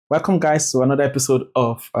Welcome guys to another episode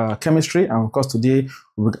of chemistry, and of course today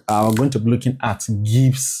we are going to be looking at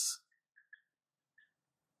Gibbs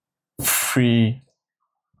Free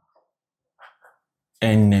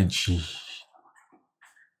Energy.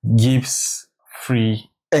 Gibbs Free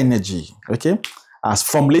Energy, okay, as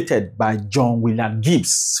formulated by John William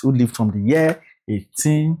Gibbs, who lived from the year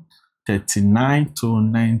 1839 to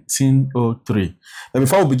 1903. But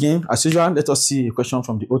before we begin, as usual, let us see a question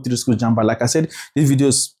from the O3 School JAMB. Like I said, this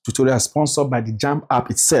video's tutorial is sponsored by the JAMB app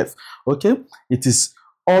itself. Okay, it is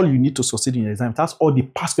all you need to succeed in your exam. That's all the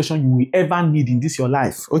past question you will ever need in this your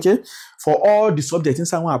life. Okay, for all the subjects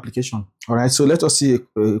inside one application. All right, so let us see a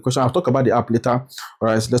question. I'll talk about the app later. All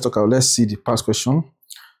right, so let's see the past question.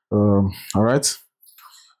 All right,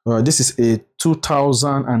 this is a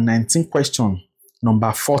 2019 question,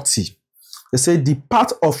 number 40. They say the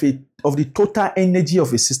part of the total energy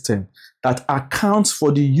of a system that accounts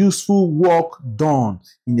for the useful work done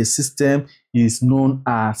in the system is known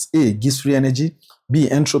as A, Gibbs free energy,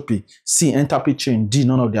 B, entropy, C, enthalpy change, D,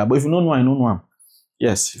 none of the above. If you don't know, I know one.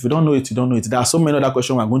 Yes, if you don't know it, you don't know it. There are so many other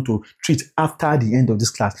questions we're going to treat after the end of this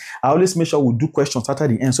class. I always make sure we do questions after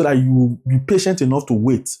the end so that you will be patient enough to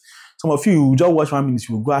wait. Some of you will just watch 1 minute,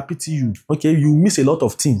 you will go, I pity you. Okay, you miss a lot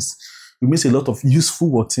of things. You miss a lot of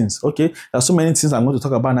useful things. Okay, there are so many things I'm going to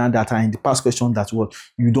talk about now that are in the past question that what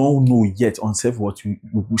you don't know yet until what you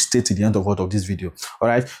will stay to the end of this video. All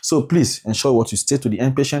right, so please ensure what you stay to the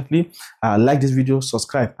end patiently. Like this video,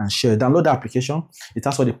 subscribe and share. Download the application. It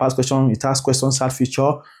has all the past question. It has question start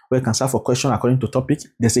feature where you can start for question according to topic.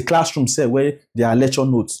 There's a classroom set where there are lecture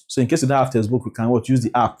notes. So in case you don't have textbook, you can use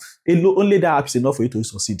the app. Only the app is enough for you to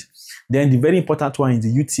succeed. Then the very important one is the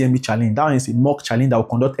UTME challenge. That one is a mock challenge that will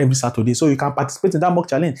conduct every Saturday. So you can participate in that mock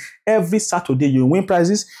challenge every Saturday. You win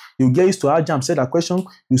prizes. You get used to how JAMB said that question.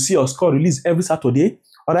 You see your score released every Saturday.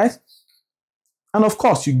 All right. And of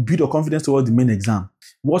course, you build your confidence towards the main exam.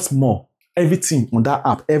 What's more, everything on that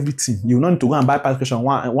app, everything. You don't need to go and buy past question.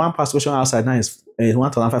 One past question outside now is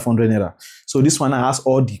 1,500 naira. So this one has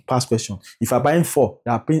all the past questions. If you're buying 4,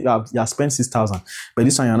 you have spent 6,000. But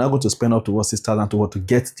this one you're not going to spend up to 6,000 to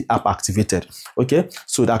get the app activated. Okay.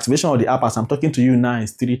 So the activation of the app as I'm talking to you now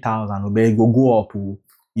is 3,000. It will go up.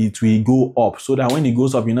 It will go up so that when it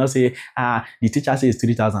goes up, you know, say, the teacher says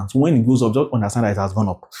 3,000. So when it goes up, just understand that it has gone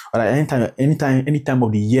up. All right. Any time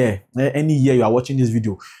of the year, any year you are watching this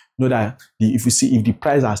video, know that if the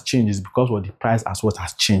price has changed, it's because the price has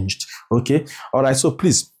changed. Okay. All right. So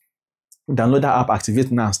please download that app,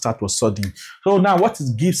 activate now, and start with studying. So now, what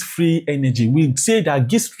is Gibbs free energy? We say that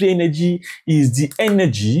Gibbs free energy is the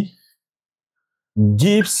energy.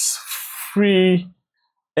 Gibbs free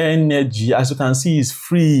energy, as you can see, is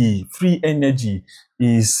free. Free energy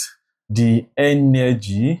is the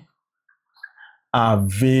energy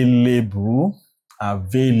available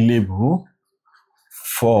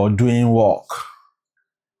for doing work.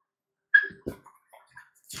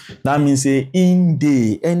 That means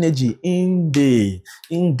in-day energy, in-day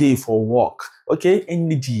for work. Okay,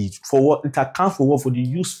 energy for what it accounts for the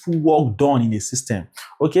useful work done in the system.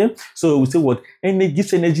 Okay, so we say what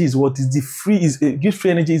Gibbs energy is what is the Gibbs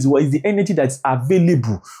free energy is what is the energy that's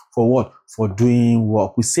available for what? For doing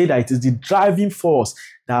work. We say that it is the driving force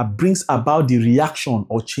that brings about the reaction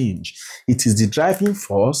or change. It is the driving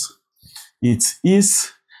force. It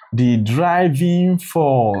is the driving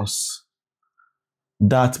force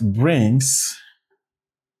that brings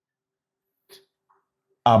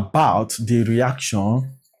about the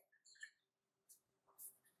reaction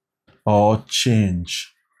or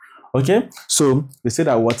change. Okay, so they say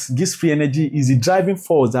that what Gibbs free energy is the driving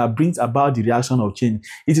force that brings about the reaction or change.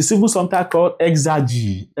 It is even sometimes called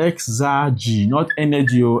exergy, not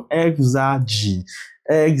energy or exergy.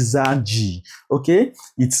 Okay,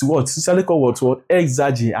 it's usually called what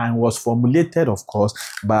exergy, and was formulated, of course,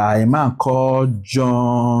 by a man called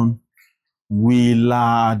John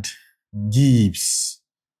Willard Gibbs.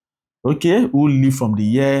 Okay, who lived from the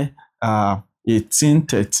year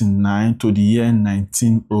 1839 to the year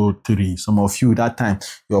 1903. Some of you that time,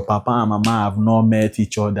 your papa and mama have not met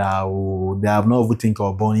each other, or they have not even think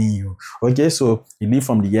of burning you. Okay, so he lived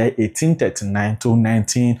from the year 1839 to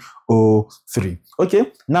 1903.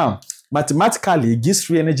 Okay, now mathematically, Gibbs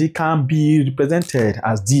free energy can be represented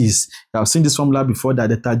as this. You have seen this formula before, that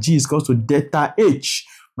delta G is equal to delta H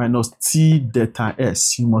minus T delta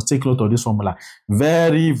S. You must take note of this formula.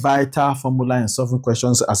 Very vital formula in solving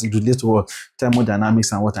questions as it relates to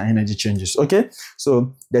thermodynamics and water energy changes. Okay,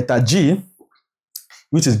 so delta G,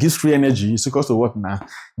 which is Gibbs free energy, is equal to what now?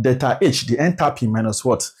 Delta H, the enthalpy, minus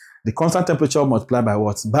what? The constant temperature multiplied by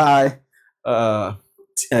what? By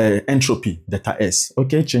entropy, delta S.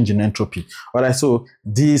 Okay, change in entropy. All right, so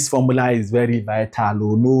this formula is very vital.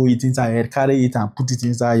 Oh, know it inside your head, carry it and put it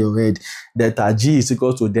inside your head. Delta G is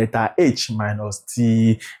equal to delta H minus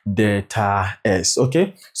T delta S.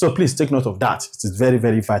 Okay, so please take note of that. It is very,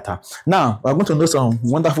 very vital. Now, we're going to know some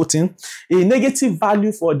wonderful thing. A negative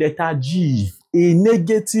value for delta G, a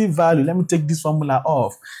negative value, let me take this formula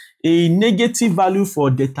off. A negative value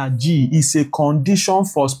for delta G is a condition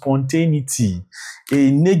for spontaneity.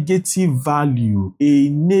 A negative value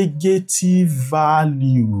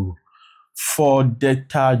for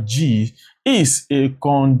delta G is a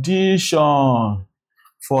condition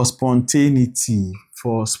for spontaneity.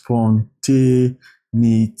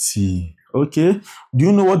 Okay, do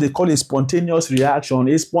you know what they call a spontaneous reaction?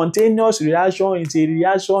 A spontaneous reaction is a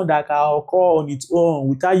reaction that can occur on its own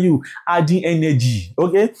without you adding energy.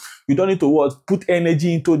 Okay, you don't need to put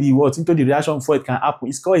energy into the reaction before it can happen.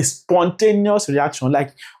 It's called a spontaneous reaction,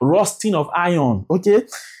 like rusting of iron. Okay,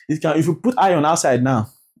 it can, if you put iron outside now,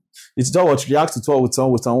 it's just what reacts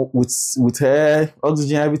with air,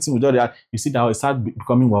 oxygen, everything with all that. You see that it start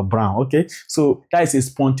becoming brown. Okay, so that is a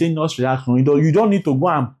spontaneous reaction. You don't need to go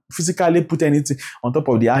and physically put anything on top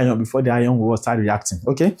of the iron before the iron will start reacting.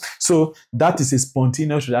 Okay, so that is a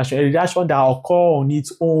spontaneous reaction, a reaction that occurs on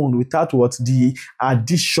its own without the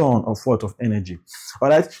addition of energy. All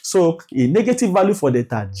right, so a negative value for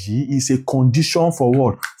delta G is a condition for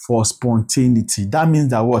what? For spontaneity. That means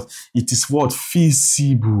that it is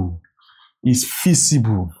feasible. Is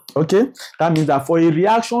feasible. Okay, that means that for a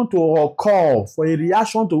reaction to occur,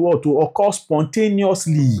 to occur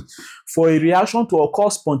spontaneously,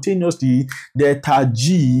 delta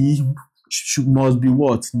G must be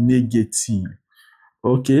negative.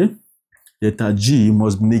 Okay, delta G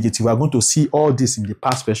must be negative. We are going to see all this in the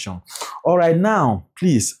past question. All right, now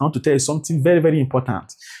please, I want to tell you something very, very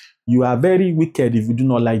important. You are very wicked if you do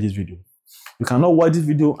not like this video. You cannot watch this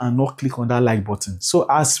video and not click on that like button. So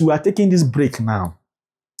as we are taking this break now,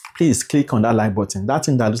 please click on that like button. That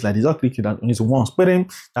thing that looks like this, just click on it once.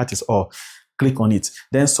 That is all. Click on it.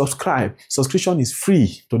 Then subscribe. Subscription is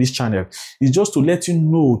free to this channel. It's just to let you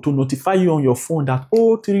know, to notify you on your phone that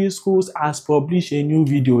O3 Schools has published a new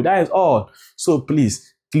video. That is all. So please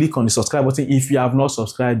click on the subscribe button if you have not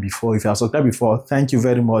subscribed before. If you have subscribed before, thank you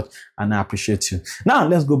very much and I appreciate you. Now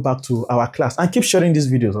let's go back to our class and keep sharing these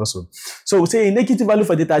videos also. So we say a negative value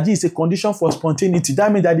for delta G is a condition for spontaneity.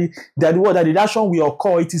 That means that the reaction will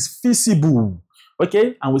occur, it is feasible.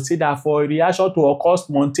 Okay, and we say that for a reaction to occur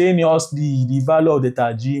spontaneously, the value of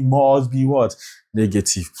delta G must be what?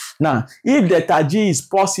 Negative. Now, if delta G is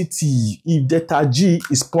positive,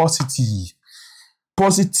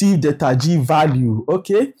 positive delta G value,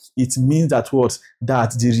 okay, it means that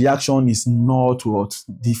that the reaction is not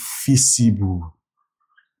feasible.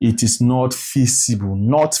 It is not feasible.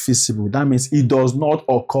 That means it does not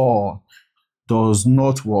occur. Does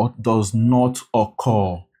not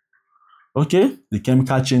occur. Okay, the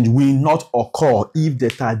chemical change will not occur if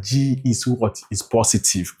delta G is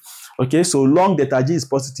positive. Okay, so long delta G is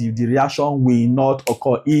positive, the reaction will not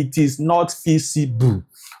occur. It is not feasible.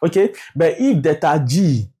 Okay, but if delta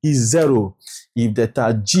G is 0, if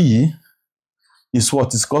delta G is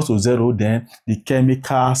equal to 0, then the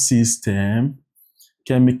chemical system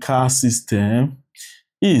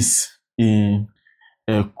is in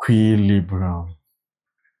equilibrium.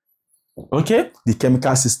 Okay, the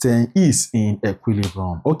chemical system is in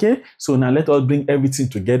equilibrium. Okay, so now let us bring everything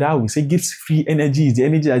together. We say Gibbs free energy is the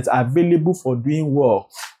energy that is available for doing work.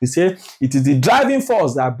 We say it is the driving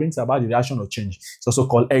force that brings about the reaction of change. It's also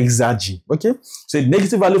called exergy. Okay, so the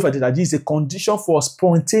negative value for delta G is a condition for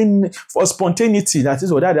spontaneity. That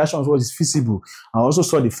is what that reaction is feasible. I also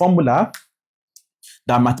saw the formula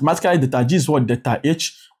that mathematically delta G is delta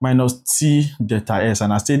H minus T delta S.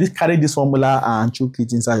 And I say carry this formula and choke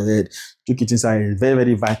it inside your head. Choke it inside your head. Very,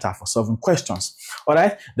 very vital for solving questions. All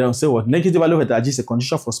right. Then say negative value of delta G is a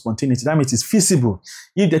condition for spontaneity. That means it's feasible.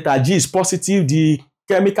 If delta G is positive, the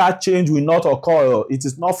chemical change will not occur. It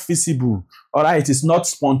is not feasible. All right. It is not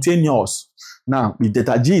spontaneous. Now, if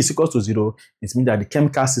delta G is equal to 0, it means that the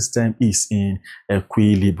chemical system is in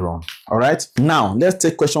equilibrium. All right. Now, let's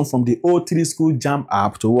take question from the O3 School JAMB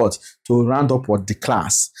app to round up the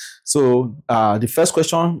class. So, the first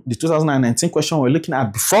question, the 2019 question we're looking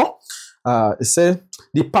at before, it said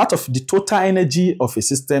the part of the total energy of a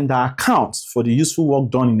system that accounts for the useful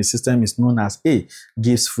work done in the system is known as A,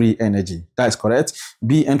 Gibbs free energy. That is correct.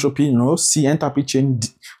 B, entropy, no. C, enthalpy change.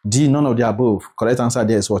 D, none of the above. Correct answer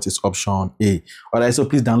there is option A. All right, so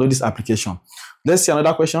please download this application. Let's see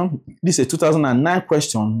another question. This is a 2009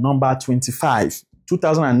 question, number 25.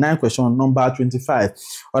 2009 question number 25.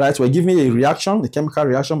 All right, we're giving a reaction, a chemical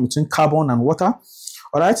reaction between carbon and water.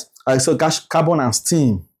 All right, so carbon and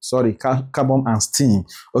steam. Sorry, carbon and steam.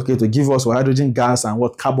 Okay, to give us hydrogen gas and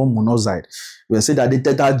what carbon monoxide. We say that the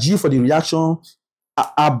delta G for the reaction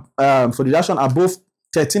above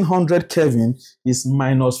 1300 Kelvin is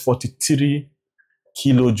minus 43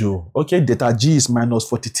 kilojoule. Okay, delta G is minus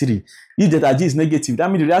 43. If delta G is negative, that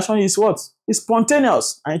means the reaction is what? It's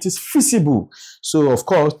spontaneous and it is feasible. So of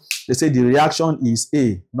course, they say the reaction is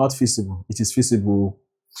A, not feasible. It is feasible.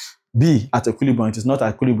 B, at equilibrium, it is not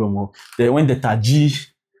at equilibrium. Then when delta G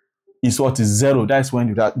is what is 0, that's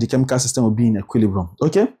when the chemical system will be in equilibrium.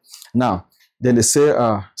 Okay, now then they say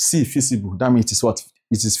C, feasible. That means it is what?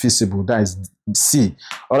 It is feasible. That is C.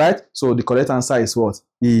 All right, so the correct answer is what?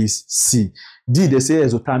 Is C. D, they say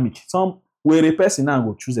exothermic. Some where a person now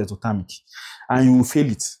will choose exothermic and you will fail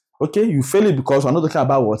it. Okay, you fail it because we're not talking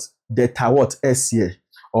about what? Delta what S here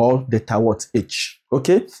or delta what H.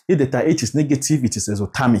 Okay, if delta H is negative, it is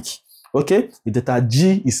exothermic. Okay, if delta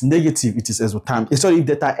G is negative, it is exothermic. Sorry, if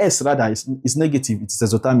delta S rather is negative, it is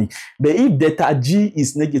exothermic. But if delta G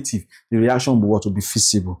is negative, the reaction will be what? Will be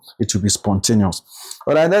feasible. It will be spontaneous.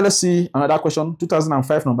 All right, let's see another question.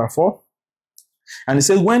 2005 number 4. And it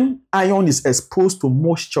says when iron is exposed to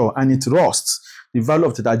moisture and it rusts, the value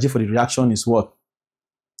of delta G for the reaction is what?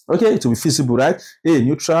 Okay, it will be feasible, right? A,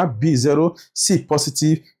 neutral, B, 0, C,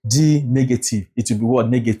 positive, D, negative. It will be what?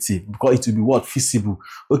 Negative, because it will be what? Feasible.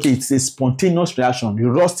 Okay, it's a spontaneous reaction. The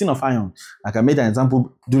rusting of iron, like I made an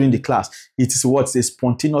example during the class, it is what? It's a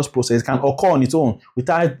spontaneous process. It can occur on its own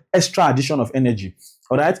without extra addition of energy.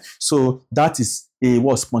 All right, so that is a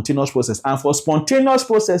what? Spontaneous process. And for spontaneous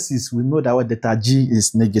processes, we know that what delta G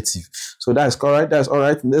is negative. So that is correct. That's all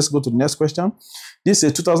right. Let's go to the next question. This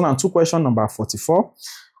is a 2002 question number 44.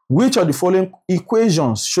 Which of the following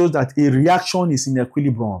equations shows that a reaction is in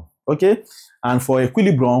equilibrium? Okay, and for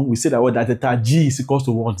equilibrium, we say that what? That delta G is equal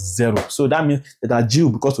to what? 0. So that means delta G will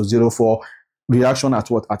be equal to 0 for reaction at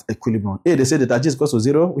what? At equilibrium. A, they say delta G is equal to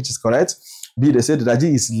 0, which is correct. B, they say delta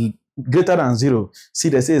G is greater than 0. C,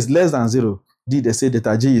 they say is less than 0. D, they say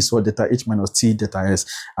delta G is what? Delta H minus T delta S.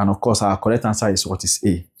 And of course, our correct answer is what? Is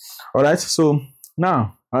A. All right, so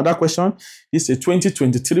now another question. This is a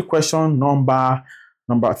 2023 question number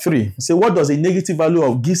 3. Say, what does a negative value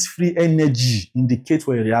of Gibbs free energy indicate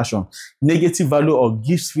for a reaction? Negative value of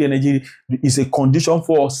Gibbs free energy is a condition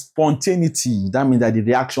for spontaneity. That means that the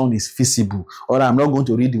reaction is feasible. All right, I'm not going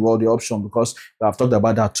to read the option because I've talked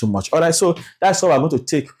about that too much. All right, so that's all we're going to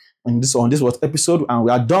take on this what episode, and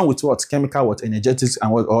we are done with what chemical, what energetics,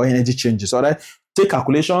 and what or energy changes. All right, take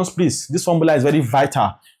calculations, please. This formula is very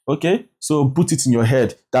vital. Okay, so put it in your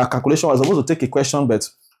head. That calculation was supposed to take a question, but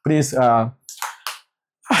please.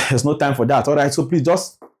 There's no time for that. All right, so please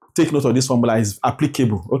just take note of this formula. Is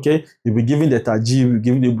applicable. Okay, you'll be given delta G,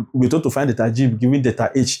 we're told to find delta G, we're giving delta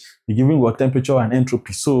H, we're giving what temperature and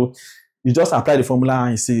entropy. So you just apply the formula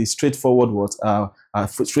and see straightforward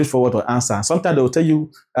answer. Sometimes they will tell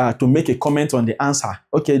you to make a comment on the answer.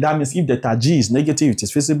 Okay, that means if delta G is negative, it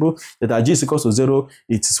is feasible. Delta G is equal to 0,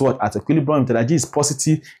 it is what? At equilibrium. If delta G is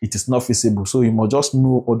positive, it is not feasible. So you must just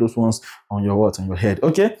know all those ones on your on your head.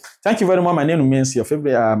 Okay, thank you very much. My name remains your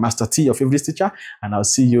favorite Master T, your favorite teacher, and I'll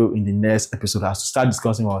see you in the next episode as to start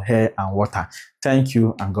discussing about air and water. Thank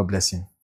you and God bless you.